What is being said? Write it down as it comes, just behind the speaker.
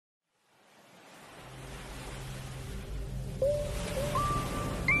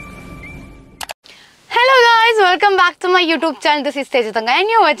welcome back to my YouTube channel. This is Thejathangu and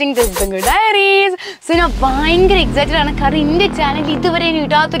you're watching Thejathangu Diaries. So I'm very excited because in this channel is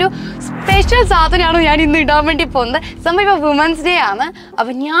a special sadhananu I am Women's Day aanu.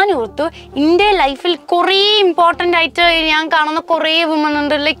 Appo njan orthu inde life il kore important aayittu njan കാണുന്ന kore women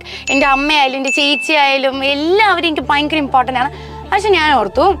ഉണ്ട് like എൻ്റെ അമ്മയായാലും എൻ്റെ ചേച്ചിയായാലും എല്ലാവരും എനിക്ക് ഭയങ്കര important ആണ്. പക്ഷെ ഞാൻ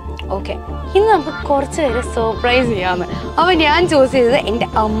ഓർത്തു ഓക്കേ ഇന്ന് നമുക്ക് കുറച്ച് പേരെ സർപ്രൈസ് ചെയ്യാമെന്ന്. അപ്പോൾ ഞാൻ ചൂസ് ചെയ്തത് എൻ്റെ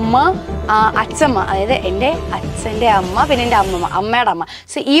അമ്മ അച്ഛമ്മ അതായത് എൻ്റെ അച്ഛൻ്റെ അമ്മ പിന്നെ എൻ്റെ അമ്മയുടെ അമ്മ.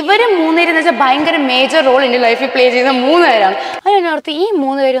 സോ ഇവർ മൂന്നുപേരെന്ന് വെച്ചാൽ ഭയങ്കര മേജർ റോൾ എൻ്റെ ലൈഫിൽ പ്ലേ ചെയ്യുന്ന മൂന്ന് പേരാണ്. അപ്പോൾ ഞാൻ ഓർത്ത് ഈ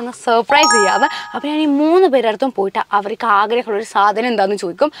മൂന്ന് പേരെ ഒന്ന് സർപ്രൈസ് ചെയ്യാതെ അപ്പോൾ ഞാൻ ഈ മൂന്ന് പേരുടെ അടുത്തും പോയിട്ട് അവർക്ക് ആഗ്രഹമുള്ളൊരു സാധനം എന്താണെന്ന്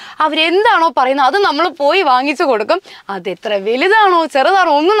ചോദിക്കും. അവരെന്താണോ പറയുന്നത് അത് നമ്മൾ പോയി വാങ്ങിച്ചു കൊടുക്കും. അത് എത്ര വലുതാണോ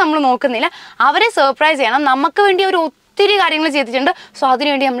ചെറുതാണോ ഒന്നും നമ്മൾ നോക്കുന്നില്ല. അവരെ സർപ്രൈസ് ചെയ്യണം. നമുക്ക് വേണ്ടി ഒരു ഒത്തിരി കാര്യങ്ങൾ ചെയ്തിട്ടുണ്ട്. സോ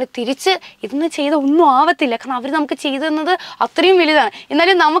അതിനുവേണ്ടി നമ്മൾ തിരിച്ച് ഇതൊന്നും ചെയ്ത ഒന്നും ആവത്തില്ല. കാരണം അവർ നമുക്ക് ചെയ്തു തന്നത് അത്രയും വലുതാണ്.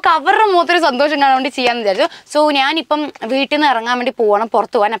 എന്നാലും നമുക്ക് അവരുടെ മുഖത്തൊരു സന്തോഷം കാണാൻ വേണ്ടി ചെയ്യാമെന്ന് വിചാരിച്ചു. സോ ഞാനിപ്പം വീട്ടിൽ നിന്ന് ഇറങ്ങാൻ വേണ്ടി പോകണം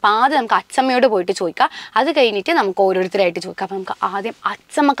പുറത്ത് പോകാൻ. അപ്പോൾ ആദ്യം നമുക്ക് അച്ഛമ്മയോട് പോയിട്ട് ചോദിക്കാം. അത് കഴിഞ്ഞിട്ട് നമുക്ക് ഓരോരുത്തരായിട്ട് ചോദിക്കാം. അപ്പോൾ നമുക്ക് ആദ്യം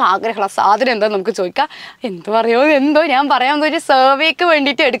അച്ഛമ്മക്ക് ആഗ്രഹമുള്ള സാധനം എന്താ നമുക്ക് ചോദിക്കാം. എന്തോ പറയുമോ ഞാൻ പറയാൻ പോകുന്നത് ഒരു സർവേക്ക്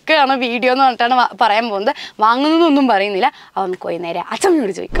വേണ്ടിയിട്ട് എടുക്കുകയാണ് വീഡിയോ എന്ന് പറഞ്ഞിട്ടാണ് പറയാൻ പോകുന്നത്. വാങ്ങുന്നതൊന്നും പറയുന്നില്ല. അപ്പോൾ നമുക്ക് പോയി നേരെ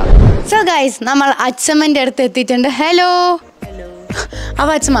അച്ഛമ്മയോട് ചോദിക്കാം. സോ ഗൈസ് നമ്മൾ അച്ഛമ്മൻ്റെ അടുത്ത് എത്തിയിട്ടുണ്ട്. ഹലോ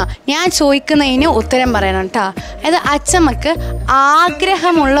അപ്പോൾ അച്ഛമ്മ ഞാൻ ചോദിക്കുന്നതിന് ഉത്തരം പറയണം കേട്ടോ. അതായത് അച്ഛമ്മക്ക്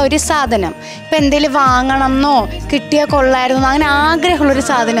ആഗ്രഹമുള്ള ഒരു സാധനം ഇപ്പം എന്തെങ്കിലും വാങ്ങണം എന്നോ കിട്ടിയാൽ കൊള്ളായിരുന്നു അങ്ങനെ ആഗ്രഹമുള്ളൊരു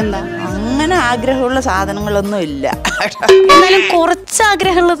സാധനം എന്താ? അങ്ങനെ ആഗ്രഹമുള്ള സാധനങ്ങളൊന്നും ഇല്ല. എന്നാലും കുറച്ച്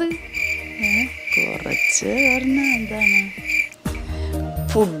ആഗ്രഹമുള്ളത് കുറച്ച് പറഞ്ഞാൽ എന്താണ്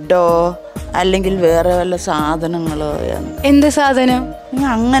ഫുഡോ അല്ലെങ്കിൽ വേറെ വല്ല സാധനങ്ങളോ. എന്ത് സാധനം?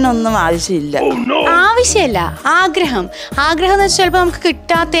 അങ്ങനൊന്നും ആവശ്യമില്ല. ആവശ്യമില്ല ആഗ്രഹം എന്ന് വെച്ചാൽ ചിലപ്പോൾ നമുക്ക്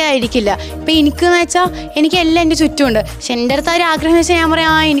കിട്ടാത്ത ആയിരിക്കില്ല. ഇപ്പം എനിക്കെന്ന് വെച്ചാൽ എനിക്ക് എല്ലാം എൻ്റെ ചുറ്റുമുണ്ട്. പക്ഷെ എൻ്റെ അടുത്ത് ഒരു ആഗ്രഹം എന്ന് വെച്ചാൽ ഞാൻ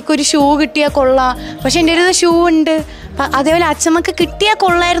പറയാം എനിക്കൊരു ഷൂ കിട്ടിയാൽ കൊള്ളാം. പക്ഷെ എൻ്റെ അടുത്ത് ഷൂ ഉണ്ട്. അതേപോലെ അച്ഛമ്മക്ക് കിട്ടിയാൽ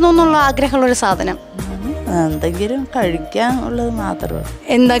കൊള്ളായിരുന്നു എന്നുള്ള ആഗ്രഹമുള്ളൊരു സാധനം എന്തെങ്കിലും കഴിക്കാൻ ഉള്ളത് മാത്രമേ.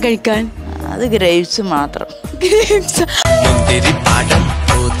 എന്താ കഴിക്കാൻ? അത് ഗ്രേപ്സ് മാത്രം.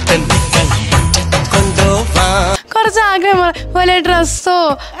 കുറച്ച് ആഗ്രഹം പോലെ ഡ്രസ്സോ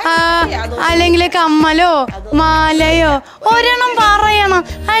അല്ലെങ്കിൽ കമ്മലോ മാലയോ ഒരെണ്ണം പറയണം.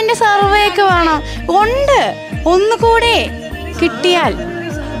 അതിന്റെ സർവേക്ക് വേണം. ഉണ്ട് ഒന്നുകൂടെ കിട്ടിയാൽ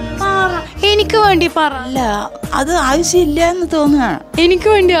എനിക്ക് വേണ്ടി പറ. അത് ആവശ്യമില്ല എന്ന് തോന്നുകയാണ്. എനിക്ക്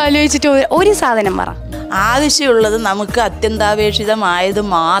വേണ്ടി ആലോചിച്ചിട്ട് ഒരു സാധനം പറ. ആവശ്യമുള്ളത് നമുക്ക് അത്യന്താപേക്ഷിതമായത്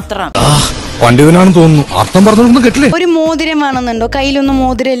മാത്രം. പണ്ഡിതനാണെന്ന് തോന്നുന്നു. അർത്ഥം പറഞ്ഞൊന്നും കേട്ടില്ലേ? ഒരു മോതിരം വേണമെന്നുണ്ടോ? കയ്യിലൊന്നും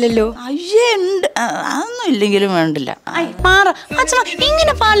മോതിരം ഇല്ലല്ലോ. അയ്യേ ഉണ്ട്. അതൊന്നും ഇല്ലെങ്കിലും വേണ്ടില്ല.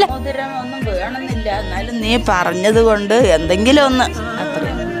 ഇങ്ങനെ മോതിരം ഒന്നും വേണമെന്നില്ല. എന്നാലും നീ പറഞ്ഞത് കൊണ്ട് എന്തെങ്കിലും ഒന്ന്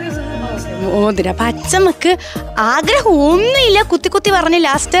മോതിരം. അപ്പൊ അച്ഛമ്മക്ക് ആഗ്രഹം ഒന്നുമില്ല. കുത്തി പറഞ്ഞ്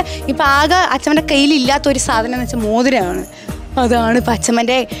ലാസ്റ്റ് ഇപ്പൊ ആകെ അച്ഛമ്മന്റെ കയ്യിലില്ലാത്ത ഒരു സാധനം എന്ന് വെച്ചാൽ മോതിരമാണ്. അതാണ് ഇപ്പൊ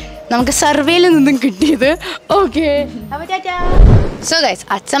അച്ഛമ്മന്റെ നമുക്ക് സർവേയിൽ നിന്നും കിട്ടിയത്. ഓക്കെ സോ ഗൈസ്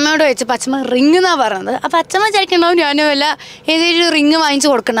അച്ഛമ്മയോട് ചോദിച്ചപ്പോൾ അച്ഛമ്മ റിങ് എന്നാണ് പറഞ്ഞത്. അപ്പോൾ അച്ഛമ്മ ചോദിക്കണ്ടാവും ഞാനും വല്ല ഏതൊരു റിങ് വാങ്ങിച്ചു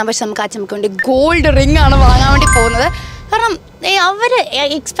കൊടുക്കണം. പക്ഷെ നമുക്ക് അച്ഛമ്മക്ക് വേണ്ടി ഗോൾഡ് റിങ് ആണ് വാങ്ങാൻ വേണ്ടി പോകുന്നത്. കാരണം അവർ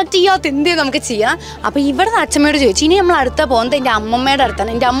എക്സ്പെക്ട് ചെയ്യാത്ത എന്തെങ്കിലും നമുക്ക് ചെയ്യാം. അപ്പോൾ ഇവിടുന്ന് അച്ഛമ്മയോട് ചോദിച്ചു. ഇനി നമ്മൾ അടുത്ത പോകുന്നത് എൻ്റെ അമ്മമ്മയുടെ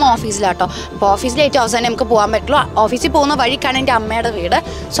അടുത്താണ്. എൻ്റെ അമ്മ ഓഫീസിലാട്ടോ. അപ്പോൾ ഓഫീസിൽ ഏറ്റവും അവസാനം നമുക്ക് പോകാൻ പറ്റുള്ളൂ. ഓഫീസിൽ പോകുന്ന വഴിക്കാണ് എൻ്റെ അമ്മയുടെ വീട്.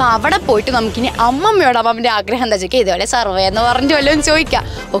 സോ അവിടെ പോയിട്ട് നമുക്കിനി അമ്മമ്മയോട് അമ്മമ്മൻ്റെ ആഗ്രഹം എന്താ ചോദിക്കുക. ഇതേപോലെ സർവേ എന്ന് പറഞ്ഞിട്ട് വല്ലതും ചോദിക്കാം.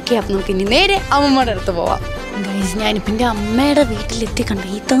 ഓക്കെ അപ്പോൾ നമുക്കിനി നേരെ അമ്മമ്മയുടെ അടുത്ത് പോവാം. ഗൈസ് ഞാനിപ്പോൾ എൻ്റെ അമ്മയുടെ വീട്ടിലെത്തി കണ്ടു.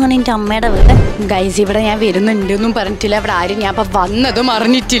 ഇതാണ് എൻ്റെ അമ്മയുടെ വീട്. ഗൈസ് ഇവിടെ ഞാൻ വരുന്നുണ്ട് ഒന്നും പറഞ്ഞിട്ടില്ല. ഇവിടെ ആരും ഞാൻ അപ്പം വന്നതും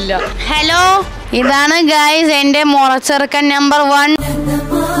അറിഞ്ഞിട്ടില്ല. ഹലോ ഇതാണ് ഗൈസ് എൻ്റെ മുറച്ചെറുക്കൻ നമ്പർ 1.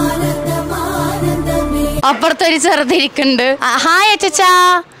 അപ്പുറത്തൊരു ചെറുതിരിക്കുന്നുണ്ട്. ഹായ് അച്ചച്ചാ.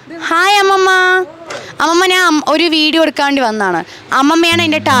 ഹായ് അമ്മമ്മ. അമ്മമ്മ ഞാൻ ഒരു വീഡിയോ എടുക്കാണ്ടി വന്നാണ്. അമ്മമ്മയാണ്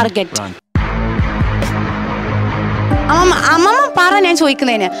എൻ്റെ ടാർഗറ്റ്. അമ്മമ്മ പറ ഞാൻ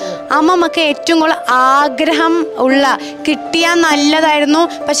ചോദിക്കുന്നതിന്. അമ്മമ്മക്ക് ഏറ്റവും കൂടുതൽ ആഗ്രഹം ഉള്ള കിട്ടിയാൽ നല്ലതായിരുന്നു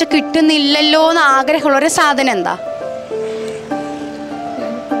പക്ഷെ കിട്ടുന്നില്ലല്ലോ എന്ന് ആഗ്രഹമുള്ളൊരു സാധനം എന്താ?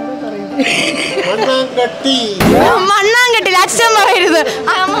 മണ്ണാങ്കട്ടില്ല. അച്ഛൻ പറയരുത്.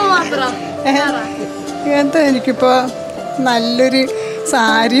 അമ്മ മാത്രം. എന്താ എനിക്കിപ്പോ നല്ലൊരു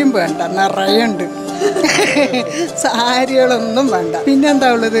സാരിയും വേണ്ട. നിറയുണ്ട് സാരികളൊന്നും വേണ്ട. പിന്നെന്താ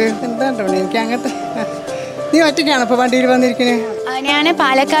ഉള്ളത്? എന്താണ്ടോ എനിക്ക് അങ്ങനത്തെ. നീ ഒറ്റയ്ക്കാണ് ഇപ്പൊ വണ്ടിയിൽ വന്നിരിക്കുന്നത്? ഞാൻ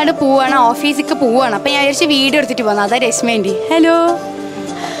പാലക്കാട് പോവാണ്. ഓഫീസിലേക്ക് പോവാണ്. അപ്പൊ ഞാൻ വിചാരിച്ച് വീഡിയോ എടുത്തിട്ട് പോന്നു. അതാ രശ്മേണ്ടി. ഹലോ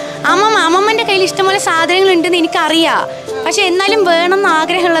അമ്മമ്മന്റെ കയ്യിൽ ഇഷ്ടംപോലെ സാധനങ്ങൾ ഉണ്ടെന്ന് എനിക്കറിയാം. പക്ഷെ എന്നാലും വേണമെന്ന്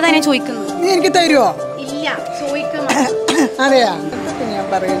ആഗ്രഹമുള്ളതാണ് ഞാൻ ചോദിക്കുന്നത്. നീ എനിക്ക് തരുമോ? ഇല്ല ചോദിക്കണം. അതെയാ ഞാൻ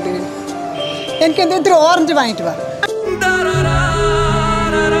പറയണ്ടേ. എനിക്ക് എന്തെങ്കിലും ഓറഞ്ച് വാങ്ങിട്ട് വാ.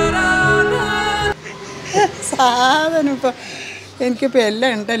 സാധനം ഇപ്പൊ എനിക്കിപ്പോൾ എല്ലാം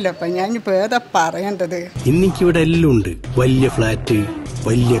ഉണ്ടല്ലോ അപ്പം ഞാനിപ്പോൾ ഏതാ പറയേണ്ടത്? ഇന്നിക്കിവിടെ എല്ലാം ഉണ്ട്. വലിയ ഫ്ലാറ്റ്,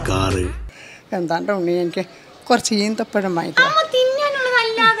 വലിയ കാറ്. എന്താണ്ട് ഉണ്ണി എനിക്ക് കുറച്ച് ഈന്തപ്പഴം വാങ്ങിക്കാം.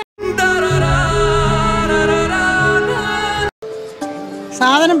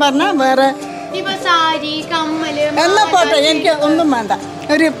 സാധനം പറഞ്ഞാൽ വേറെ എന്നാ പോട്ടെ, എനിക്ക് ഒന്നും വേണ്ട.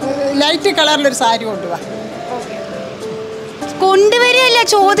 ഒരു ലൈറ്റ് കളറിലൊരു സാരി കൊണ്ടുപോവാ. കൊണ്ടുവരികയല്ല,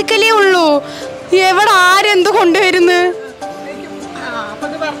 ചോദിക്കലേ ഉള്ളൂ. എവിടെ ആരെന്ത് കൊണ്ടുവരുന്നു?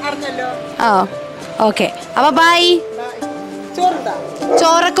 ആ ഓക്കെ, അപ്പൊ ബൈ.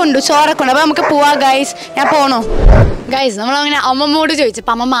 ചോറൊക്കെ ഉണ്ട്. അപ്പൊ നമുക്ക് പോവാ ഗൈസ്. ഞാൻ പോണോ ഗൈസ്? നമ്മളങ്ങനെ അമ്മമ്മോട്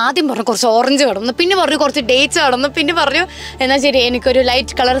ചോദിച്ചപ്പോൾ അമ്മമ്മ ആദ്യം പറഞ്ഞു കുറച്ച് ഓറഞ്ച് കടന്നു, പിന്നെ പറഞ്ഞു കുറച്ച് ഡേറ്റ്സ് കടന്നു, പിന്നെ പറഞ്ഞു എന്നാൽ ശരി എനിക്കൊരു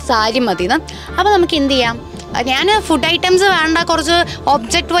ലൈറ്റ് കളർ സാരി മതിയെന്ന്. അപ്പോൾ നമുക്ക് എന്ത് ചെയ്യാം? ഞാൻ ഫുഡ് ഐറ്റംസ് വേണ്ട, കുറച്ച്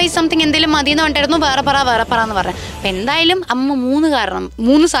ഒബ്ജക്റ്റ് വൈസ് സംതിങ് എന്തെങ്കിലും മതിയെന്ന് പറഞ്ഞിട്ടായിരുന്നു. വേറെ പറ എന്ന് പറഞ്ഞു. അപ്പം എന്തായാലും അമ്മ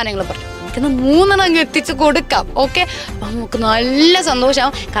 3 സാധനങ്ങൾ പറഞ്ഞു. നമുക്കിന്ന് 3 അങ്ങ് എത്തിച്ച് കൊടുക്കാം. ഓക്കെ, അപ്പം നമുക്ക് നല്ല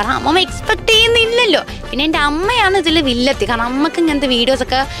സന്തോഷമാവും. കാരണം അമ്മമ്മ എക്സ്പെക്ട് ചെയ്യുന്നില്ലല്ലോ. പിന്നെ എൻ്റെ അമ്മയാണ് ഇതിൽ വില്ലെത്തി. കാരണം അമ്മക്ക് ഇങ്ങനത്തെ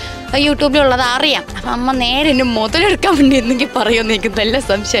വീഡിയോസൊക്കെ യൂട്യൂബിലുള്ളത് അറിയാം. അപ്പം അമ്മ നേരെ എന്നെ മുതലെടുക്കാൻ വേണ്ടി എന്തെങ്കിൽ പറയുമെന്ന് എനിക്ക് നല്ല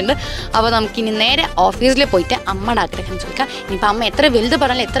സംശയമുണ്ട്. അപ്പോൾ നമുക്കിനി നേരെ ഓഫീസിൽ പോയിട്ട് അമ്മയുടെ ആഗ്രഹം ചോദിക്കാം. ഇനിയിപ്പോൾ അമ്മ എത്ര വലുത്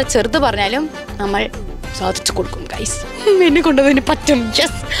പറഞ്ഞാലും എത്ര ചെറുത് പറഞ്ഞാലും നമ്മൾ സാധിച്ചു കൊടുക്കും ഗൈസ്. എന്നെ കൊണ്ടതിന് പറ്റും.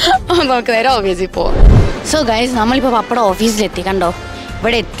 യെസ്, നമുക്ക് നേരെ ഓഫീസിൽ പോവാം. സോ ഗൈസ്, നമ്മളിപ്പോൾ പപ്പയുടെ ഓഫീസിലെത്തി. കണ്ടോ,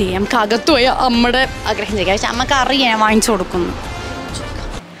 ഇവിടെ എത്തി. നമുക്ക് അകത്ത് പോയി അമ്മയുടെ ആഗ്രഹം ചോദിക്കാം. പക്ഷെ അമ്മക്ക് അറിയാം ഞാൻ വാങ്ങിച്ചു കൊടുക്കുന്നു.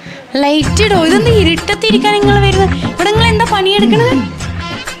 ലൈറ്റ് ഇടോ? ഇതെന്താ ഇരുട്ടത്തിരിക്കാൻ നിങ്ങൾ വരുന്നത്? ഇവിടെ നിങ്ങൾ എന്താ പണിയെടുക്കണത്?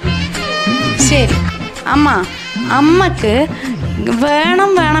 ശരി അമ്മക്ക്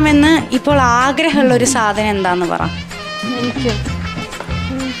വേണമെന്ന് ഇപ്പോൾ ആഗ്രഹമുള്ളൊരു സാധനം എന്താന്ന് പറ.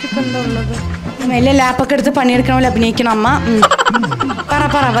 എനിക്കിപ്പോൾ എന്താ ഉള്ളത്? വലിയ ലാപ്പൊക്കെ എടുത്ത് പണിയെടുക്കണ പോലെ അഭിനയിക്കണം അമ്മ.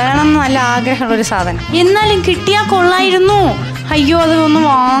 പറ വേണം നല്ല ആഗ്രഹമുള്ളൊരു സാധനം. എന്നാലും കിട്ടിയാൽ കൊള്ളായിരുന്നു. അയ്യോ, അത് ഒന്ന്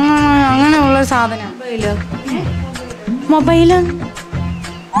വാങ്ങണം. അങ്ങനെയുള്ള സാധനം. മൊബൈല്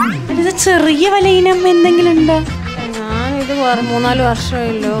ഇത് ചെറിയ വില ഇനം എന്തെങ്കിലും ഉണ്ടോ? ഞാനിത് 3-4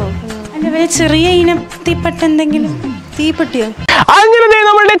 വർഷമായല്ലോ. അതിന്റെ ചെറിയ ഇനത്തിൽപ്പെട്ട എന്തെങ്കിലും? തീപ്പെട്ടിയോ? അങ്ങനെ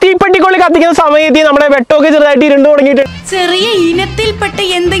നമ്മുടെ തീപ്പെട്ടിക്കൊള്ളി കത്തിക്കുന്ന സമയത്ത് നമ്മുടെ വെട്ടമൊക്കെ ചെറുതായിട്ട് ഇരുണ്ട് തുടങ്ങിയിട്ട് ചെറിയ ഇനത്തിൽപ്പെട്ട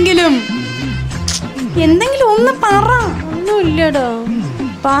എന്തെങ്കിലും ഒന്ന് പറ. ഒന്നുമില്ലടോ.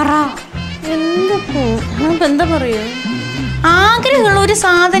 പറ. എന്താ പറയാ? ആഗ്രഹമുള്ള ഒരു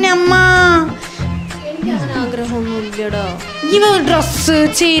സാധനം അമ്മ. എനിക്കങ്ങനെ ആഗ്രഹമൊന്നുമില്ലടോ. ഇവ ഡ്രസ്സ്,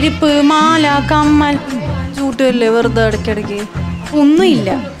 ചെരുപ്പ്, മാല, കമ്മൽ ചൂട്ടല്ലേ വെറുതെ ഇടയ്ക്കിടയ്ക്ക്? ഒന്നുമില്ല.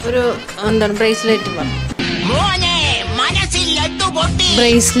 ഒരു എന്താണ് ബ്രേസ്ലെറ്റ് പറഞ്ഞു.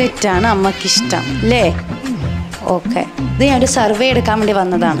 ബ്രേസ്ലെറ്റ് ആണ് അമ്മക്കിഷ്ടം അല്ലേ? ഓക്കെ, ഇത് ഞാൻ ഒരു സർവേ എടുക്കാൻ വേണ്ടി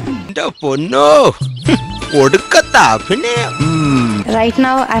വന്നതാണ്. Right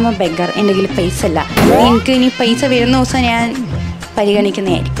now I M A beggar. എൻ്റെ കയ്യിൽ പൈസ ഇല്ല. എനിക്ക് ഇനി പൈസ വരുന്ന ദിവസം ഞാൻ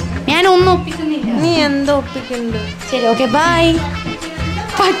പരിഗണിക്കുന്നതായിരിക്കും. ഞാൻ ഒന്നും ഒപ്പിക്കുന്നില്ല. നീ എന്താ ഒപ്പിക്കുന്നുണ്ട്? ശരി, ഓക്കെ, ബൈ.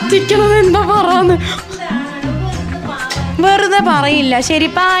 പറ്റിക്കണത് എന്താ പറയാന്ന് വെറുതെ പറയില്ല. ശരി,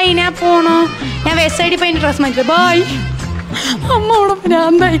 ബൈ. ഞാൻ പോണോ? ഞാൻ വെസ്റ്റ് സൈഡിൽ പോയി ഡ്രസ് മാറ്റില്ല. ബൈ. അമ്മോടെ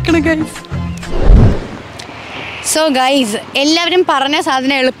ഞാൻ തയ്ക്കണം ഗൈസ്. സോ ഗൈസ്, എല്ലാവരും പറഞ്ഞ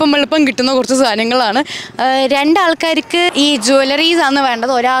സാധനം എളുപ്പം കിട്ടുന്ന കുറച്ച് സാധനങ്ങളാണ്. 2 ആൾക്കാർക്ക് ഈ ജ്വല്ലറീസ് ആണ്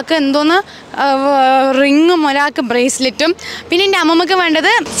വേണ്ടത്. ഒരാൾക്ക് എന്തോന്ന് റിങ്ങും ഒരാൾക്ക് ബ്രേസ്ലെറ്റും, പിന്നെ എൻ്റെ അമ്മമ്മക്ക്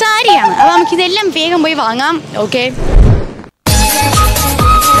വേണ്ടത് സാരിയാണ്. അപ്പോൾ നമുക്കിതെല്ലാം വേഗം പോയി വാങ്ങാം. ഓക്കെ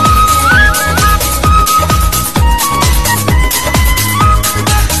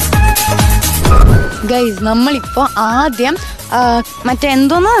ഗൈസ്, നമ്മളിപ്പോൾ ആദ്യം മറ്റേ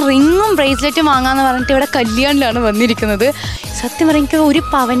എന്തോന്ന് റിങ്ങും ബ്രേസ്ലെറ്റും വാങ്ങാന്ന് പറഞ്ഞിട്ട് ഇവിടെ കല്യാണിലാണ് വന്നിരിക്കുന്നത്. സത്യം പറയാം, എനിക്ക് ഒരു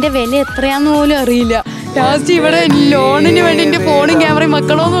പവൻ്റെ വില എത്രയാന്ന് പോലും അറിയില്ല. ലാസ്റ്റ് ഇവിടെ ലോണിന് വേണ്ടി എൻ്റെ ഫോണും ക്യാമറയും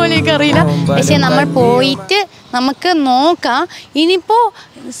മക്കളോന്ന് പോലും എനിക്ക് അറിയില്ല. പക്ഷേ നമ്മൾ പോയിട്ട് നമുക്ക് നോക്കാം. ഇനിയിപ്പോൾ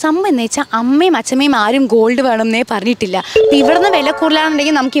സംഭവം എന്ന് വെച്ചാൽ അമ്മയും അച്ഛമ്മയും ആരും ഗോൾഡ് വേണമെന്നേ പറഞ്ഞിട്ടില്ല. അപ്പം ഇവിടുന്ന് വില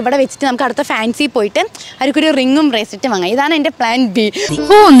കൂടുതലാണെന്നുണ്ടെങ്കിൽ നമുക്ക് ഇവിടെ വെച്ചിട്ട് നമുക്ക് അടുത്ത ഫാൻസി പോയിട്ട് അവർക്കൊരു റിങ്ങും ബ്രേസ്ലെറ്റും വാങ്ങാം. ഇതാണ് എൻ്റെ പ്ലാൻ ബി.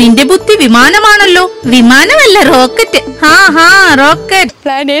 ഓ, നിന്റെ ബുദ്ധി വിമാനമാണല്ലോ. വിമാനമല്ല, rocket. Rocket.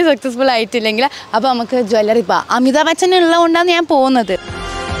 Plan A successful ആയിട്ടില്ലെങ്കിൽ അപ്പോൾ നമുക്ക് ജ്വല്ലറി പോവാം. അമിതാഭ് ബച്ചൻ ഉള്ളതുകൊണ്ടാണ് ഞാൻ പോകുന്നത്.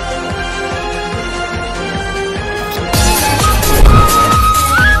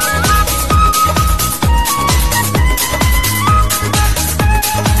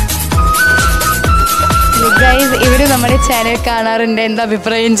 ഇവര് നമ്മുടെ ചാനൽ കാണാറുണ്ട്. എന്താ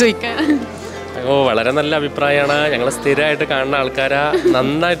അഭിപ്രായം ചോദിക്കാൻ? ഓ, വളരെ നല്ല അഭിപ്രായമാണ്. ഞങ്ങൾ സ്ഥിരമായിട്ട് കാണുന്ന ആൾക്കാരാ.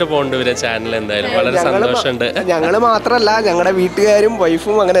 നന്നായിട്ട് പോകണ്ട ഇവരെ ചാനൽ. എന്തായാലും വളരെ സന്തോഷമുണ്ട്. ഞങ്ങള് മാത്രല്ല, ഞങ്ങളുടെ വീട്ടുകാരും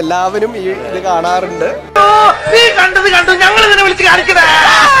വൈഫും അങ്ങനെ എല്ലാവരും ഈ ഇത് കാണാറുണ്ട്.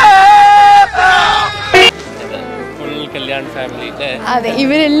 കല്യാൺ ഫാമിലി. അതെ,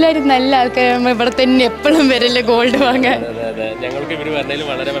 ഇവരെല്ലാരും നല്ല ആൾക്കാരാണ്. ഇവിടെ തന്നെ എപ്പോഴും വരല്ലേ ഗോൾഡ് വാങ്ങാൻ. അതെ ഞങ്ങൾക്ക് ഇവർ വരുന്നതിൽ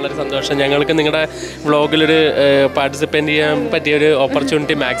വളരെ വളരെ സന്തോഷം. ഞങ്ങൾക്ക് നിങ്ങളുടെ വ്ളോഗിലൊരു പാർട്ടിസിപ്പേറ്റ് ചെയ്യാൻ പറ്റിയ ഒരു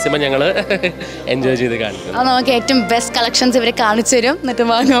ഓപ്പർച്യൂണിറ്റി മാക്സിമം ഞങ്ങൾ എൻജോയ് ചെയ്ത് കാണിക്കും. അത് നമുക്ക് ഏറ്റവും ബെസ്റ്റ് കളക്ഷൻസ് ഇവരെ കാണിച്ചു തരും, എന്നിട്ട്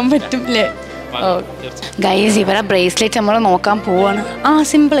വാങ്ങാൻ പറ്റും അല്ലേ? ഗൈസ് ഇവരെ ബ്രേസ്ലെറ്റ് നമ്മൾ നോക്കാൻ പോവാണ്.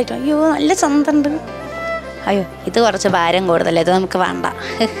 സിമ്പിളായിട്ട്. അയ്യോ നല്ല ചന്തണ്ട്. അയ്യോ ഇത് കുറച്ച് ഭാരം കൂടുതലേ, ഇത് നമുക്ക് വേണ്ട.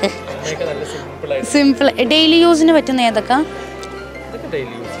 സിമ്പിൾ ഡെയിലി യൂസിന് പറ്റുന്ന ഏതൊക്കെ?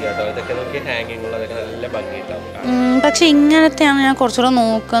 പക്ഷെ ഇങ്ങനത്തെയാണ് ഞാൻ കുറച്ചുകൂടെ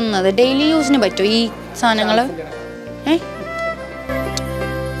നോക്കുന്നത്. ഡെയിലി യൂസിന് പറ്റുമോ ഈ സാധനങ്ങൾ?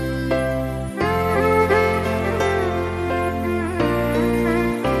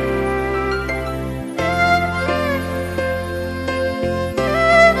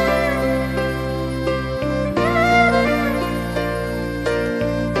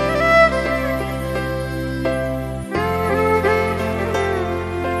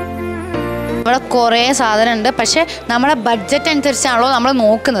 ഇവിടെ കുറേ സാധനം ഉണ്ട്, പക്ഷേ നമ്മുടെ ബഡ്ജറ്റ് അനുസരിച്ചാണല്ലോ നമ്മൾ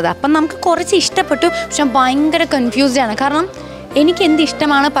നോക്കുന്നത്. അപ്പം നമുക്ക് കുറച്ച് ഇഷ്ടപ്പെട്ടു, പക്ഷെ ഭയങ്കര കൺഫ്യൂസ്ഡ് ആണ്. കാരണം എനിക്ക് എന്ത്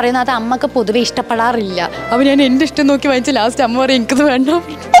ഇഷ്ടമാണ് പറയുന്നത് അത് അമ്മക്ക് പൊതുവെ ഇഷ്ടപ്പെടാറില്ല. അപ്പം ഞാൻ എൻ്റെ ഇഷ്ടം നോക്കി വാങ്ങിച്ച് ലാസ്റ്റ് അമ്മ പറയും എനിക്കത് വേണ്ട.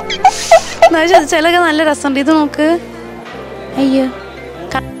 ചിലക്ക് നല്ല രസമുണ്ട്. ഇത് നോക്ക്, അയ്യോ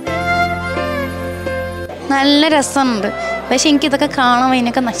നല്ല രസമുണ്ട്. പക്ഷെ എനിക്കിതൊക്കെ കാണുമ്പോൾ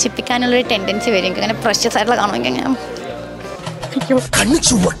ഇതിനൊക്കെ നശിപ്പിക്കാനുള്ളൊരു ടെൻഡൻസി വരും. എനിക്കങ്ങനെ പ്രഷ്യസ് ആയിട്ടുള്ള കാണുമെങ്കിൽ ഞാൻ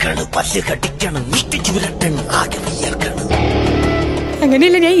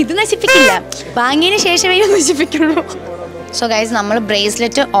അങ്ങനെയല്ല, ഞാൻ ഇത് നശിപ്പിക്കില്ല, വാങ്ങിയതിന് ശേഷമേ നശിപ്പിക്കുള്ളൂ. സോ ഗൈസ് നമ്മൾ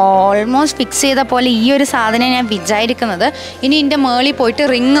ബ്രേസ്ലെറ്റ് ഓൾമോസ്റ്റ് ഫിക്സ് ചെയ്ത പോലെ ഈ ഒരു സാധനം ഞാൻ വിചാരിക്കുന്നത്. ഇനി എൻ്റെ മേളിൽ പോയിട്ട്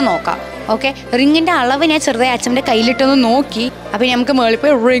റിങ് നോക്കാം. ഓക്കെ, റിങ്ങിൻ്റെ അളവ് ഞാൻ ചെറുതായി അച്ഛൻ്റെ കയ്യിലിട്ടൊന്ന് നോക്കി. അപ്പം നമുക്ക് മേളിൽ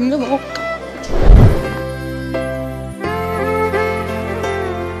പോയി റിങ് നോക്കാം.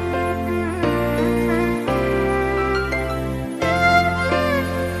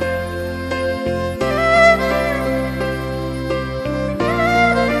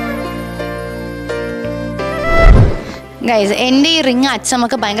 ഗൈസ് എൻ്റെ ഈ റിങ്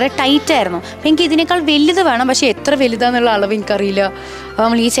അച്ഛമ്മക്ക് ഭയങ്കര ടൈറ്റ് ആയിരുന്നു. അപ്പം എനിക്ക് ഇതിനേക്കാൾ വലുത് വേണം, പക്ഷേ എത്ര വലുതാന്നുള്ള അളവ് എനിക്കറിയില്ല. അപ്പോൾ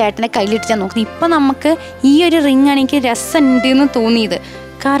നമ്മൾ ഈ ചേട്ടനെ കയ്യിലിട്ട് ഞാൻ നോക്കുന്നത്. ഇപ്പം നമുക്ക് ഈ ഒരു റിങ്ങാണ് എനിക്ക് രസമുണ്ട് എന്ന് തോന്നിയത്,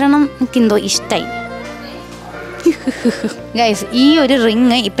 കാരണം എനിക്കെന്തോ ഇഷ്ടമായി. ഗൈസ് ഈ ഒരു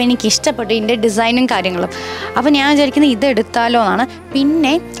റിങ് ഇപ്പം എനിക്ക് ഇഷ്ടപ്പെട്ടു, ഇതിൻ്റെ ഡിസൈനും കാര്യങ്ങളും. അപ്പോൾ ഞാൻ വിചാരിക്കുന്നത് ഇത് എടുത്താലോ എന്നാണ്.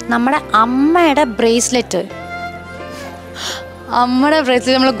 പിന്നെ നമ്മുടെ അമ്മയുടെ ബ്രേസ്ലെറ്റ്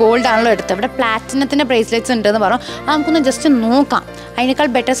നമ്മൾ ഗോൾഡ് ആണല്ലോ എടുത്തത്. ഇവിടെ പ്ലാറ്റിനത്തിൻ്റെ ബ്രേസ്ലെറ്റ്സ് ഉണ്ടെന്ന് പറഞ്ഞു. നമുക്കൊന്ന് ജസ്റ്റ് നോക്കാം. അതിനേക്കാൾ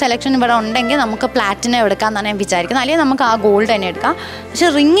ബെറ്റർ സെലക്ഷൻ ഇവിടെ ഉണ്ടെങ്കിൽ നമുക്ക് പ്ലാറ്റിനം എടുക്കാമെന്നാണ് ഞാൻ വിചാരിക്കുന്നത്. അല്ലെങ്കിൽ നമുക്ക് ആ ഗോൾഡ് തന്നെ എടുക്കാം. പക്ഷെ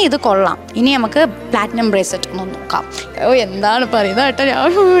റിങ് ഇത് കൊള്ളാം. ഇനി നമുക്ക് പ്ലാറ്റിനം ബ്രേസ്ലെറ്റ് ഒന്ന് നോക്കാം. എന്താണ് പറയുന്നത് കേട്ടോ,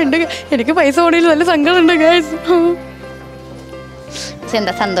 ഞാൻ എനിക്ക് പൈസ ഓടിയിൽ നല്ല സങ്കടമുണ്ട് ഗൈസ്.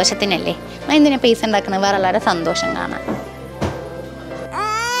 എന്താ സന്തോഷത്തിനല്ലേ എന്തിനാ പൈസ ഉണ്ടാക്കുന്നത്? വേറെ എല്ലാവരും സന്തോഷം കാണാൻ.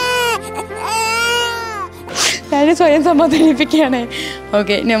 ഞാൻ സ്വയം സമാധാനിപ്പിക്കുകയാണ്.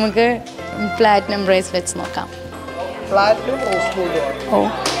 ഓക്കെ, നമുക്ക് പ്ലാറ്റിനം ബ്രേസ്ലെറ്റ്സ് നോക്കാം. ഓ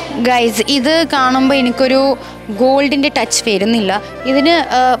ഗൈസ് ഇത് കാണുമ്പോൾ എനിക്കൊരു ഗോൾഡിൻ്റെ ടച്ച് വരുന്നില്ല. ഇതിന്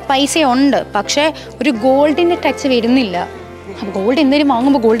പൈസ ഉണ്ട്, പക്ഷേ ഒരു ഗോൾഡിൻ്റെ ടച്ച് വരുന്നില്ല. അപ്പോൾ ഗോൾഡ് എന്തെങ്കിലും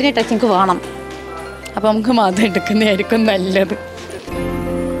വാങ്ങുമ്പോൾ ഗോൾഡിൻ്റെ ടച്ച് എനിക്ക് വേണം. അപ്പോൾ നമുക്ക് മാത്രം എടുക്കുന്നതായിരിക്കും നല്ലത്.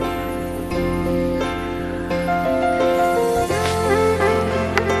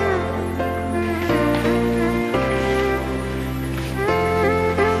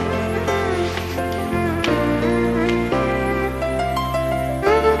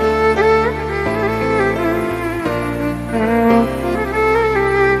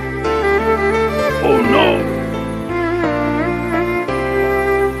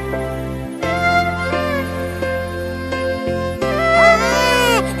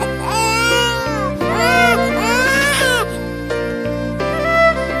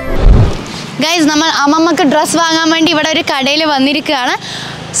 ഗൈസ് നമ്മൾ അമ്മമ്മക്ക് ഡ്രസ്സ് വാങ്ങാൻ വേണ്ടി ഇവിടെ ഒരു കടയിൽ വന്നിരിക്കുകയാണ്.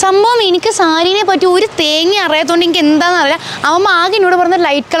 സംഭവം എനിക്ക് സാരീനെ പറ്റി ഒരു തേങ്ങ അറിയാത്തതുകൊണ്ട് എനിക്ക് എന്താണെന്ന് അറിയില്ല. അമ്മമ്മ ആകെ എന്നോട് പറഞ്ഞ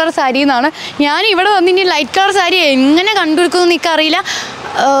ലൈറ്റ് കളർ സാരി എന്നാണ്. ഞാൻ ഇവിടെ വന്നിട്ട് ലൈറ്റ് കളർ സാരി എങ്ങനെ കണ്ടുപിടിക്കുമെന്ന് എനിക്കറിയില്ല.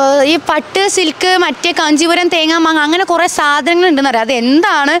 ഈ പട്ട്, സിൽക്ക്, മറ്റേ കാഞ്ചീപുരം, തേങ്ങാമാങ്ങ അങ്ങനെ കുറേ സാധനങ്ങളുണ്ടെന്ന് അറിയാം. അത്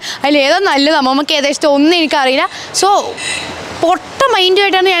എന്താണ്, അതിൽ ഏതാ നല്ലത് അമ്മമ്മക്ക് ഏകദേശം ഒന്നും എനിക്കറിയില്ല. സോ പൊട്ട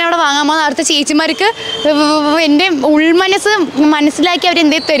മൈൻഡുമായിട്ടാണ് ഞാനവിടെ വാങ്ങാൻ പോകുന്നത്. അടുത്ത ചേച്ചിമാർക്ക് എൻ്റെ ഉൾമനസ്സ് മനസ്സിലാക്കി അവർ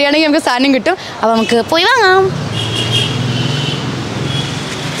എന്തെങ്കിലും തരികയാണെങ്കിൽ നമുക്ക് സാധനം കിട്ടും. അപ്പോൾ നമുക്ക് പോയി വാങ്ങാം.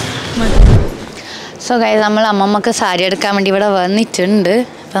 സോ ഗൈസ് നമ്മൾ അമ്മമ്മക്ക് സാരി എടുക്കാൻ വേണ്ടി ഇവിടെ വന്നിട്ടുണ്ട്.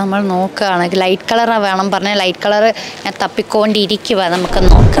 അപ്പോൾ നമ്മൾ നോക്കുകയാണ്. ലൈറ്റ് കളർ വേണം പറഞ്ഞാൽ ലൈറ്റ് കളർ ഞാൻ തപ്പിക്കൊണ്ടിരിക്കുക. നമുക്ക്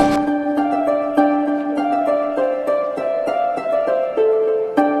നോക്കാം.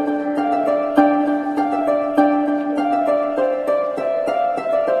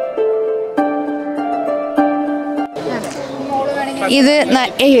 ഇത്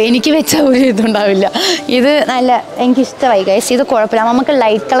എനിക്ക് വെച്ച ഒരു ഇതുണ്ടാവില്ല. ഇത് നല്ല എനിക്കിഷ്ടമായി ഗൈസ്. ഇത് കുഴപ്പമില്ല. നമുക്ക്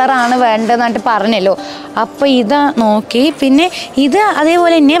ലൈറ്റ് കളറാണ് വേണ്ടതെന്നായിട്ട് പറഞ്ഞല്ലോ. അപ്പോൾ ഇത് നോക്കി. പിന്നെ ഇത്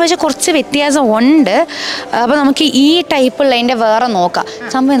അതേപോലെ തന്നെ പക്ഷെ കുറച്ച് വ്യത്യാസം ഉണ്ട്. അപ്പോൾ നമുക്ക് ഈ ടൈപ്പുള്ളതിൻ്റെ വേറെ നോക്കാം.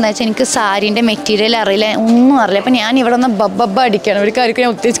 സംഭവം എന്താ വെച്ചാൽ എനിക്ക് സാരീൻ്റെ മെറ്റീരിയൽ അറിയില്ല, ഒന്നും അറിയില്ല. അപ്പോൾ ഞാൻ ഇവിടെ ഒന്ന് ബബ്ബ അടിക്കണം. ഒരു കാര്യം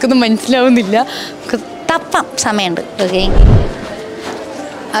ഞാൻ ഉദ്ദേശിക്കുന്നത് മനസ്സിലാവുന്നില്ല. തപ്പാം സമയമുണ്ട്. ഓക്കെ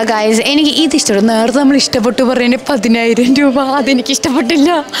ഗൈസ്, എനിക്ക് ഇത് ഇഷ്ടപ്പെട്ടു. നേരത്തെ നമ്മൾ ഇഷ്ടപ്പെട്ടു പറയുന്നത് 10,000 രൂപ. അതെനിക്ക് ഇഷ്ടപ്പെട്ടില്ല.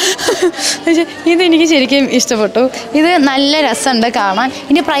 പക്ഷേ ഇതെനിക്ക് ശരിക്കും ഇഷ്ടപ്പെട്ടു. ഇത് നല്ല രസമുണ്ട് കാണാൻ.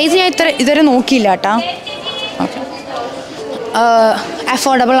 ഇതിൻ്റെ പ്രൈസ് ഞാൻ ഇതുവരെ നോക്കിയില്ല കേട്ടോ. ഓക്കെ,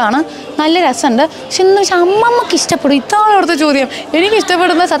 അഫോർഡബിൾ ആണ്, നല്ല രസമുണ്ട്. പക്ഷെ എന്ന് വെച്ചാൽ അമ്മമ്മക്ക് ഇഷ്ടപ്പെടും. ഇതാണ് അവിടുത്തെ ചോദ്യം. എനിക്ക്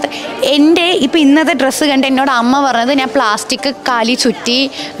ഇഷ്ടപ്പെടുന്ന സത്യം എൻ്റെ ഇപ്പം ഇന്നത്തെ ഡ്രസ്സ് കണ്ട് എന്നോട് അമ്മ പറഞ്ഞത് ഞാൻ പ്ലാസ്റ്റിക് കാലി ചുറ്റി.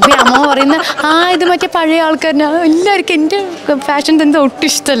 ഇപ്പം അമ്മ പറയുന്നത് ഇത് മറ്റേ പഴയ ആൾക്കാരനാ. എല്ലാവർക്കും എൻ്റെ ഫാഷൻ സെൻസ് ഒട്ടും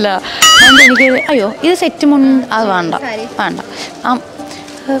ഇഷ്ടമല്ല. അതുകൊണ്ട് എനിക്ക് അയ്യോ ഇത് സെറ്റ് അത് വേണ്ട.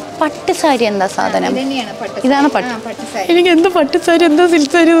 പട്ട് സാരി എന്താ സാധനം? ഇതാണ് പട്ട്. എനിക്ക് എന്താ പട്ട് സാരി എന്താ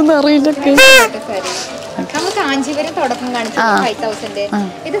സിൽക്ക് സാരി ഒന്നും അറിയില്ല.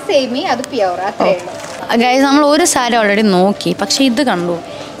 ഗൈസ്, നമ്മൾ ഒരു സാരി ഓൾറെഡി നോക്കി. പക്ഷെ ഇത് കണ്ടു,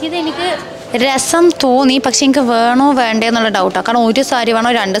 ഇതെനിക്ക് രസം തോന്നി. പക്ഷെ എനിക്ക് വേണോ വേണ്ടേ എന്നുള്ള ഡൗട്ടാണ്. കാരണം ഒരു സാരി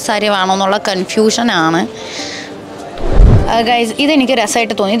വേണോ 2 സാരി വേണോ എന്നുള്ള കൺഫ്യൂഷനാണ്. ഗൈസ്, ഇതെനിക്ക്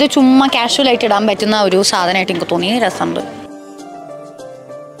രസമായിട്ട് തോന്നി. ഇത് ചുമ്മാ കാഷ്വലായിട്ട് ഇടാൻ പറ്റുന്ന ഒരു സാധനമായിട്ട് എനിക്ക് തോന്നി. രസമുണ്ട്.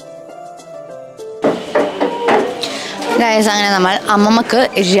 ഗൈസ്, അങ്ങനെ നമ്മൾ അമ്മമ്മക്ക്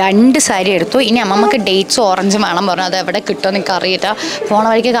 2 സാരി എടുത്തു. ഇനി അമ്മമ്മക്ക് ഡേറ്റ്സ് ഓറഞ്ചും വേണം പറഞ്ഞു. അത് എവിടെ കിട്ടുമെന്ന് എനിക്ക് അറിയില്ല. പോണ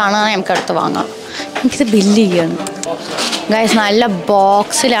വഴിക്ക് കാണുകയാണെങ്കിൽ നമുക്ക് അടുത്ത് വാങ്ങാം. എനിക്കിത് ബില്ല് ചെയ്യാണ്. ഗൈസ്, നല്ല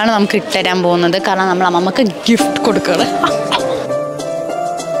ബോക്സിലാണ് നമുക്ക് ഇട്ടുതരാൻ പോകുന്നത്. കാരണം നമ്മൾ അമ്മമ്മക്ക് ഗിഫ്റ്റ് കൊടുക്കുകയാണ്.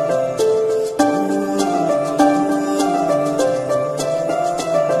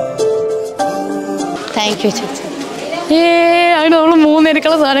 താങ്ക് യു ചേച്ചി. അങ്ങനെ നമ്മൾ 3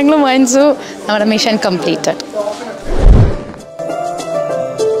 എനിക്കുള്ള സാധനങ്ങളും വാങ്ങിച്ചു. നമ്മുടെ മിഷൻ കംപ്ലീറ്റഡ്.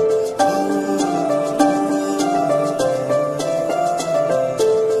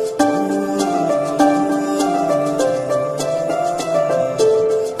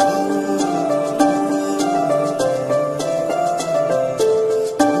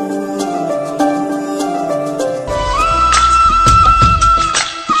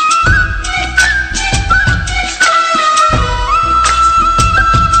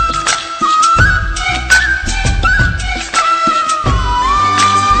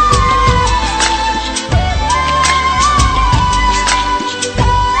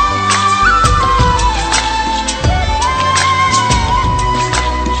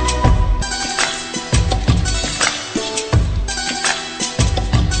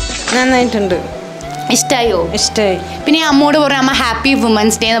 നന്നായിട്ടുണ്ട്. ഇഷ്ടമായോ? ഇഷ്ടമായി. പിന്നെ അമ്മോട് പറഞ്ഞു അമ്മ ഹാപ്പി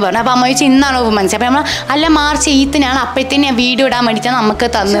വുമൻസ് ഡേ എന്ന് പറഞ്ഞു. അപ്പോൾ അമ്മ ചോദിച്ചാൽ ഇന്നാണോ വുമൻസ് ഡേ? അപ്പോൾ നമ്മൾ അല്ല March 8 അപ്പോഴത്തേന് ഞാൻ വീഡിയോ ഇടാൻ വേണ്ടിയിട്ടാണ് നമുക്ക്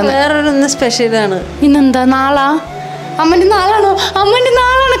തന്നത്. വേറൊരു സ്പെഷ്യലാണ്. ഇന്നെന്താ നാളാ? അമ്മൻ്റെ നാളാണോ? അമ്മൻ്റെ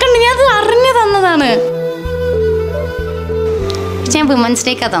നാളാണ്. കണ്ടു, ഞാൻ അത് അറിഞ്ഞു തന്നതാണ്. ഞാൻ വുമൻസ്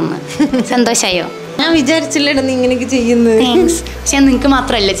ഡേക്കാ തന്ന്. സന്തോഷമായോ? ഞാൻ വിചാരിച്ചില്ലടാ നീ ഇങ്ങനെയൊക്കെ ചെയ്യുന്നത്. താങ്ക്സ്. പക്ഷെ നിങ്ങൾക്ക്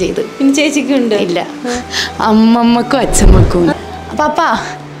മാത്രമല്ല ചെയ്ത്, പിന്നെ ചേച്ചിക്കുണ്ട്. ഇല്ല, അമ്മമ്മക്കും അച്ഛമ്മക്കും. പാപ്പാ,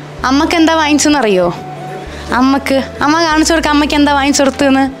 അമ്മക്ക് എന്താ വാങ്ങിച്ചെന്നറിയോ? അമ്മക്ക് അമ്മ കാണിച്ചു കൊടുക്ക. അമ്മക്ക് എന്താ വാങ്ങിച്ചു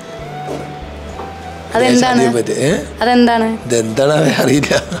കൊടുത്തെന്ന്? അതെന്താണ്?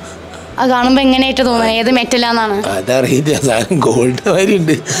 അറിയില്ല. അത് കാണുമ്പോ എങ്ങനെയായിട്ട് തോന്നുന്നത്? ഏത് മെറ്റലാന്നാണ്? അതറിയില്ല. ഗോൾഡ്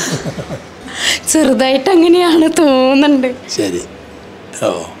മാരിയുണ്ട്. ചെറുതായിട്ട് അങ്ങനെയാണ് തോന്നുന്നുണ്ട്. ശരി.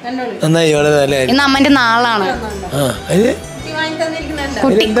 നന്നായി. ഇന്ന് അമ്മന്റെ നാളാണ്.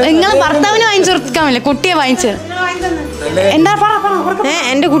 കുട്ടി നിങ്ങൾ ഭർത്താവിന് വാങ്ങിച്ചു കൊടുക്കാമല്ലേ? കുട്ടിയെ വാങ്ങിച്ചു എന്താ?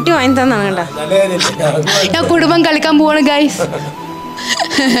 എന്റെ കുട്ടി വാങ്ങി തന്നാണ്. കേട്ടാ, ഞാൻ കുടുംബം കളിക്കാൻ പോവാണ് ഗൈസ്.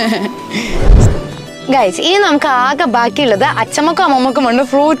 ഇനി നമുക്ക് ആകെ ബാക്കിയുള്ളത് അച്ഛമ്മക്കും അമ്മമ്മക്കും കൊണ്ട്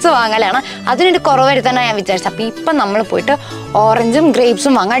ഫ്രൂട്ട്സ് വാങ്ങലാണ്. അതിനൊരു കുറവ് വരുത്താനാണ് ഞാൻ വിചാരിച്ചത്. അപ്പോൾ ഇപ്പം നമ്മൾ പോയിട്ട് ഓറഞ്ചും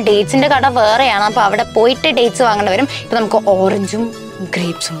ഗ്രേപ്സും വാങ്ങാം. ഡേറ്റ്സിൻ്റെ കട വേറെയാണ്, അപ്പോൾ അവിടെ പോയിട്ട് ഡേറ്റ്സ് വാങ്ങേണ്ടി വരും. ഇപ്പം നമുക്ക് ഓറഞ്ചും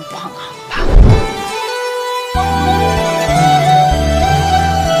ഗ്രേപ്സും വാങ്ങാം.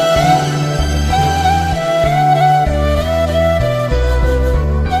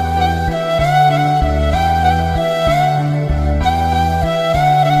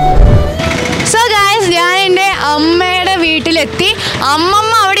 ഞാൻ എൻ്റെ അമ്മയുടെ വീട്ടിലെത്തി.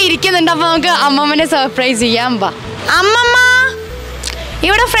 അമ്മമ്മ അവിടെ ഇരിക്കുന്നുണ്ട്. അപ്പോൾ നമുക്ക് അമ്മമ്മനെ സർപ്രൈസ് ചെയ്യാം. വാ അമ്മമ്മ,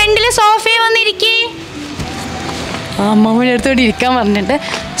 ഇവിടെ ഫ്രണ്ടിൽ സോഫയിൽ വന്നിരിക്കേ. അമ്മമ്മയുടെ അടുത്തോടെ ഇരിക്കാൻ പറഞ്ഞിട്ട്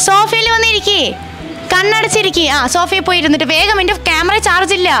സോഫയിൽ വന്നിരിക്കേ. കണ്ണടച്ചിരിക്കേ. സോഫയിൽ പോയി ഇരുന്നിട്ട് വേഗം. എൻ്റെ ക്യാമറ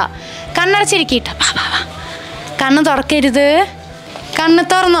ചാർജ് ഇല്ല. കണ്ണടച്ചിരിക്കട്ട. കണ്ണ് തുറക്കരുത്. കണ്ണ്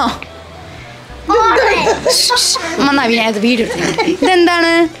തുറന്നോ? നവീന, ഇത് വീഡിയോ എടുത്തു.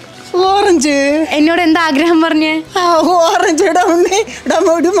 ഇതെന്താണ്? ഓറഞ്ച്. എന്നോട് എന്താ ആഗ്രഹം പറഞ്ഞേ? ഓറഞ്ച് ഇടാ ഉണ്ണി, ഇടാൻ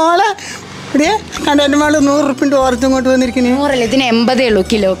ഒരു മോളെ ഇടിയേ കണ്ട എൻ്റെ മോള് 100 റുപ്യൻ്റെ ഓറഞ്ച് ഇങ്ങോട്ട് വന്നിരിക്കുന്നേ. 100 ഇതിന് 80 ഉള്ളൂ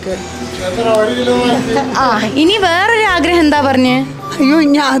കിലോക്ക്. ആ ഇനി വേറൊരു ആഗ്രഹം എന്താ പറഞ്ഞേ? അയ്യോ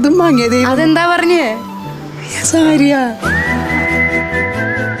ഞാൻ അതും വാങ്ങിയത്. അതെന്താ പറഞ്ഞേ? സാരിയാ.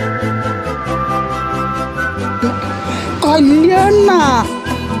 കല്യാണ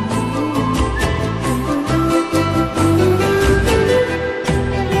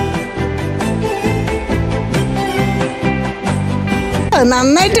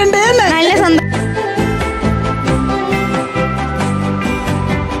നന്നായിട്ടുണ്ട്. നല്ല സന്തോഷം.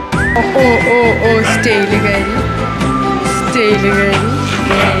 സ്റ്റൈലുകാരി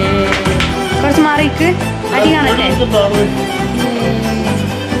കുറച്ച് മാറിക്ക് അടി കാണട്ടെ.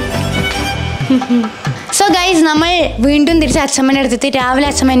 സോ ഗൈസ് നമ്മൾ വീണ്ടും തിരിച്ച് അച്ഛമ്മേൻ്റെ അടുത്തെത്തി. രാവിലെ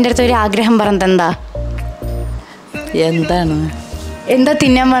അച്ഛമ്മ എൻ്റെ അടുത്ത് ഒരു ആഗ്രഹം പറഞ്ഞത് എന്താ? എന്താണ്? എന്താ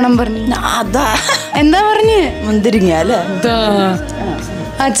തിന്നാൻ വേണം പറഞ്ഞു? അതാ എന്താ പറഞ്ഞ്? മുന്തിരിങ്ങ അല്ലേ?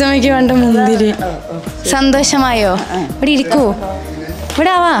 അച്ഛമ്മയ്ക്ക് വേണ്ട മുന്തിരി. സന്തോഷമായോ? ഇവിടെ ഇരിക്കൂ,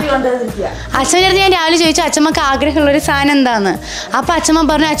 ഇവിടെ ആവാ. അച്ഛൻ്റെ അടുത്ത് ഞാൻ രാവിലെ ചോദിച്ചു അച്ഛമ്മക്ക് ആഗ്രഹമുള്ളൊരു സാധനം എന്താന്ന്. അപ്പൊ അച്ഛമ്മ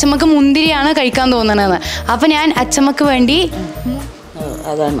പറഞ്ഞു അച്ഛമ്മക്ക് മുന്തിരിയാണ് കഴിക്കാൻ തോന്നണെന്ന്. അപ്പൊ ഞാൻ അച്ഛമ്മക്ക് വേണ്ടി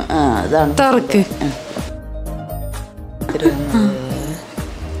അതാണ് അതാണ് തുറക്ക്.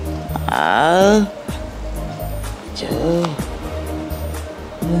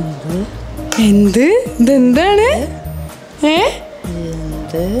 എന്ത് ഇതെന്താണ്?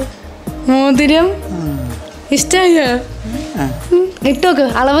 മോതിരം ഇഷ്ടായോ? ഇട്ടോക്ക്,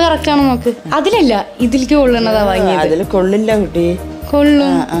 അളവ് കറക്റ്റാണോ നോക്ക്. അതിലല്ല ഇതിലേക്ക് കൊള്ളണതാ വാങ്ങിയത്. അതിൽ കൊള്ളില്ല കുട്ടി.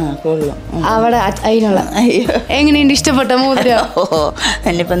 കൊള്ളും കൊള്ളും. അവിടെ അതിനുള്ള എങ്ങനെയുണ്ട്? ഇഷ്ടപ്പെട്ട മോതിരം?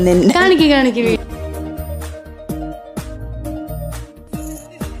 കാണിക്ക് കാണിക്ക്.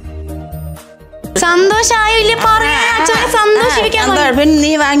 സന്തോഷായോ ഇല്ലേ? സന്തോഷിക്കാൻ പിന്നെ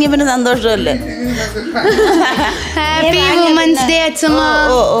നീ വാങ്ങിയ പിന്നെ സന്തോഷമല്ലേ? ഹാപ്പി വുമൻസ് ഡേ അച്ഛമ്മ.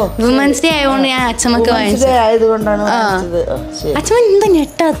 വുമൻസ് ഡേ ആയതുകൊണ്ട് ഞാൻ അച്ഛമ്മക്ക് ആയതുകൊണ്ടാണ്. അച്ഛമ്മ എന്താ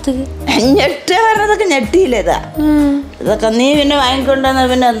ഞെട്ടാത്തത്? ഞെട്ട പറഞ്ഞതൊക്കെ ഞെട്ടിയില്ലേതാ. ഇതൊക്കെ നീ പിന്നെ വാങ്ങിക്കൊണ്ടുവന്ന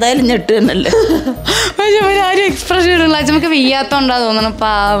പിന്നെ എന്തായാലും ഞെട്ട് തന്നല്ലേ. ആരും എക്സ്പ്രഷൻ ഇടുന്നില്ല. അച്ഛമ്മക്ക് വെയ്യാത്തോണ്ടാ തോന്നണം,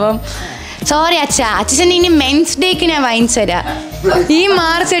 പാവം. സോറി അച്ഛൻ ഇനി മെൻസ് ഡേക്ക് ഞാൻ വാങ്ങിച്ചു തരാം. ഈ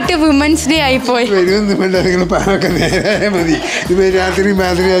മാർച്ച് 8 വുമൻസ് ഡേ ആയിപ്പോയി. രാത്രി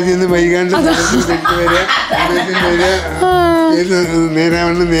വൈകാണ്ട്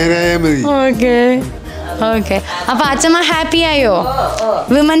നേരായാ മതി. Okay okay. അപ്പൊ അച്ഛമ്മ ഹാപ്പി ആയോ?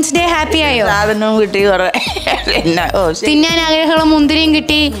 വിമൻസ് ഡേ ഹാപ്പി ആയോ? സാധനവും കിട്ടി, കുറെ തിന്നാൻ ആഗ്രഹമുള്ള മുന്തിരിയും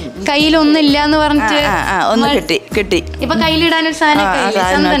കിട്ടി. കയ്യിലൊന്നും ഇല്ലാന്ന് പറഞ്ഞിട്ട് ഒന്ന് കിട്ടി. ഇപ്പൊ കയ്യിലിടാനൊരു സാധനം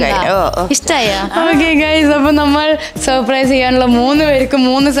ഇഷ്ടായ? ഓക്കെ ഗൈസ്, അപ്പൊ നമ്മൾ സർപ്രൈസ് ചെയ്യാനുള്ള 3 പേർക്ക്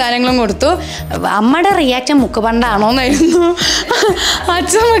 3 സാധനങ്ങളും കൊടുത്തു. അമ്മയുടെ റിയാക്ഷൻ മുക്കുപണ്ടാണോന്നായിരുന്നു.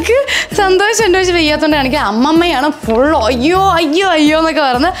 അച്ഛമ്മക്ക് സന്തോഷം വെയ്യാത്തോണ്ട് കാണിക്കുക. അമ്മമ്മയാണ് ഫുൾ അയ്യോ അയ്യോ അയ്യോ എന്നൊക്കെ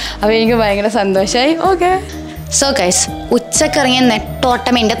പറഞ്ഞ്. അപ്പൊ എനിക്ക് ഭയങ്കര സന്തോഷമായി. ഓക്കെ. സോ ഗൈസ്, ഉച്ചക്കിറങ്ങിയ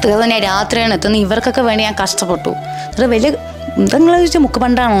നെട്ടോട്ടം എൻ്റെ തീർന്നെ രാത്രിയാണ് എത്തുന്നത്. ഇവർക്കൊക്കെ വേണ്ടി ഞാൻ കഷ്ടപ്പെട്ടു. അത് വലിയ എന്തെങ്കിലും ചോദിച്ചാൽ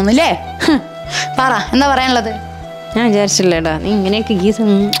മുക്കുപണ്ടാണോന്നല്ലേ? പറ, എന്താ പറയാനുള്ളത്? ഞാൻ വിചാരിച്ചില്ലേടാ നീ ഇങ്ങനെയൊക്കെ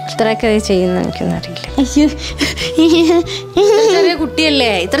ഇത്രയൊക്കെ ചെയ്യുന്ന എനിക്കൊന്നും അറിയില്ല. ചെറിയ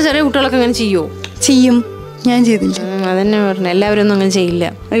കുട്ടിയല്ലേ, ഇത്ര ചെറിയ കുട്ടികളൊക്കെ അങ്ങനെ ചെയ്യും. ഞാൻ ചെയ്തില്ല. അതന്നെ പറഞ്ഞു, എല്ലാവരും ഒന്നും അങ്ങനെ ചെയ്യില്ല.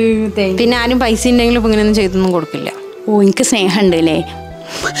 പിന്നെ ആരും പൈസ ഉണ്ടെങ്കിലും ഇപ്പൊ ഇങ്ങനെയൊന്നും ചെയ്തൊന്നും കൊടുക്കില്ല. ഓ, എനിക്ക് സ്നേഹമുണ്ട് അല്ലേ?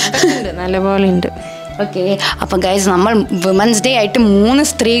 നല്ലപോലെ ഉണ്ട്. ഓക്കെ. അപ്പം ഗൈസ്, നമ്മൾ വുമൻസ് ഡേ ആയിട്ട് 3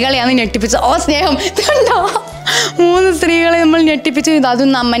 സ്ത്രീകളെയാണ് ഞെട്ടിപ്പിച്ചത്. ഓ സ്നേഹം കണ്ടോ? 3 സ്ത്രീകളെ നമ്മൾ ഞെട്ടിപ്പിച്ചു. അതും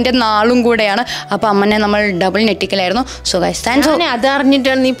അമ്മൻ്റെ നാളും കൂടെയാണ്. അപ്പം അമ്മനെ നമ്മൾ ഡബിൾ ഞെട്ടിക്കലായിരുന്നു. So guys, thanks. അത്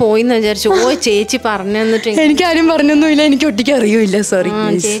അറിഞ്ഞിട്ടാണ് നീ പോയിന്ന് വിചാരിച്ചു. ഓ ചേച്ചി പറഞ്ഞു തന്നിട്ട്. എനിക്കാരും പറഞ്ഞൊന്നുമില്ല, എനിക്ക് ഒട്ടിക്ക് അറിയൂല. സോറി.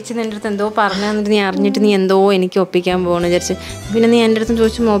 ചേച്ചി നിന്റെ അടുത്ത് എന്തോ പറഞ്ഞു തന്നിട്ട് നീ അറിഞ്ഞിട്ട് നീ എന്തോ എനിക്ക് ഒപ്പിക്കാൻ പോകണം വിചാരിച്ചു. പിന്നെ നീ എൻ്റെ അടുത്ത്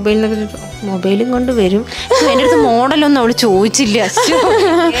ചോദിച്ചു മൊബൈലിനൊക്കെ ചോദിച്ചു. മൊബൈലും കൊണ്ട് വരും. എൻ്റെ അടുത്ത് മോഡലൊന്നും അവള് ചോദിച്ചില്ല.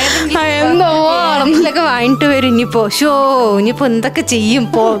 എന്തോക്കെ വാങ്ങിട്ട് വരും. ഇനിയിപ്പോ എന്തൊക്കെ ചെയ്യും?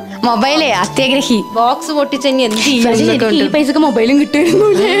 മൊബൈലേ അത്യാഗ്രഹി. ബോക്സ് പൊട്ടിച്ച് ഇനി എന്ത് ചെയ്യും? ഈ പൈസക്ക് മൊബൈലും കിട്ടുമായിരുന്നു.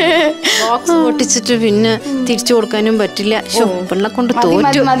 ബോക്സ് പൊട്ടിച്ചിട്ട് പിന്നെ തിരിച്ചു കൊടുക്കാനും പറ്റില്ല. പിള്ളെ കൊണ്ട്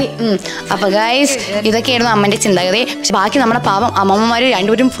തോറ്റു. അപ്പൊ ഗൈസ്, ഇതൊക്കെയായിരുന്നു അമ്മന്റെ ചിന്താഗതി. പക്ഷെ ബാക്കി നമ്മുടെ പാവം അമ്മമ്മമാര് 2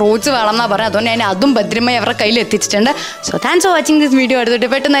 പേരും ഫ്രൂട്ട്സ് വേണമെന്നാ പറഞ്ഞത്. അതുകൊണ്ട് ഞാൻ അതും ഭദ്രമായി അവരുടെ കയ്യിൽ എത്തിച്ചിട്ടുണ്ട്. So thanks for watching this video. എടുത്തിട്ട്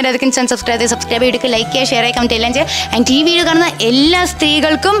പെട്ടെന്ന് അതൊക്കെ സബ്സ്ക്രൈബ് ചെയ്ത് ലൈക്ക് ചെയ്യുക, ഷെയർ ചെയ്യുക, കമന്റ് എല്ലാം ചെയ്യുക. ആൻഡ് ഈ വീഡിയോ കാണുന്ന എല്ലാ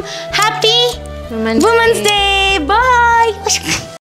സ്ത്രീകൾക്കും ഹാപ്പി വുമൻസ് ഡേ. ബൈ.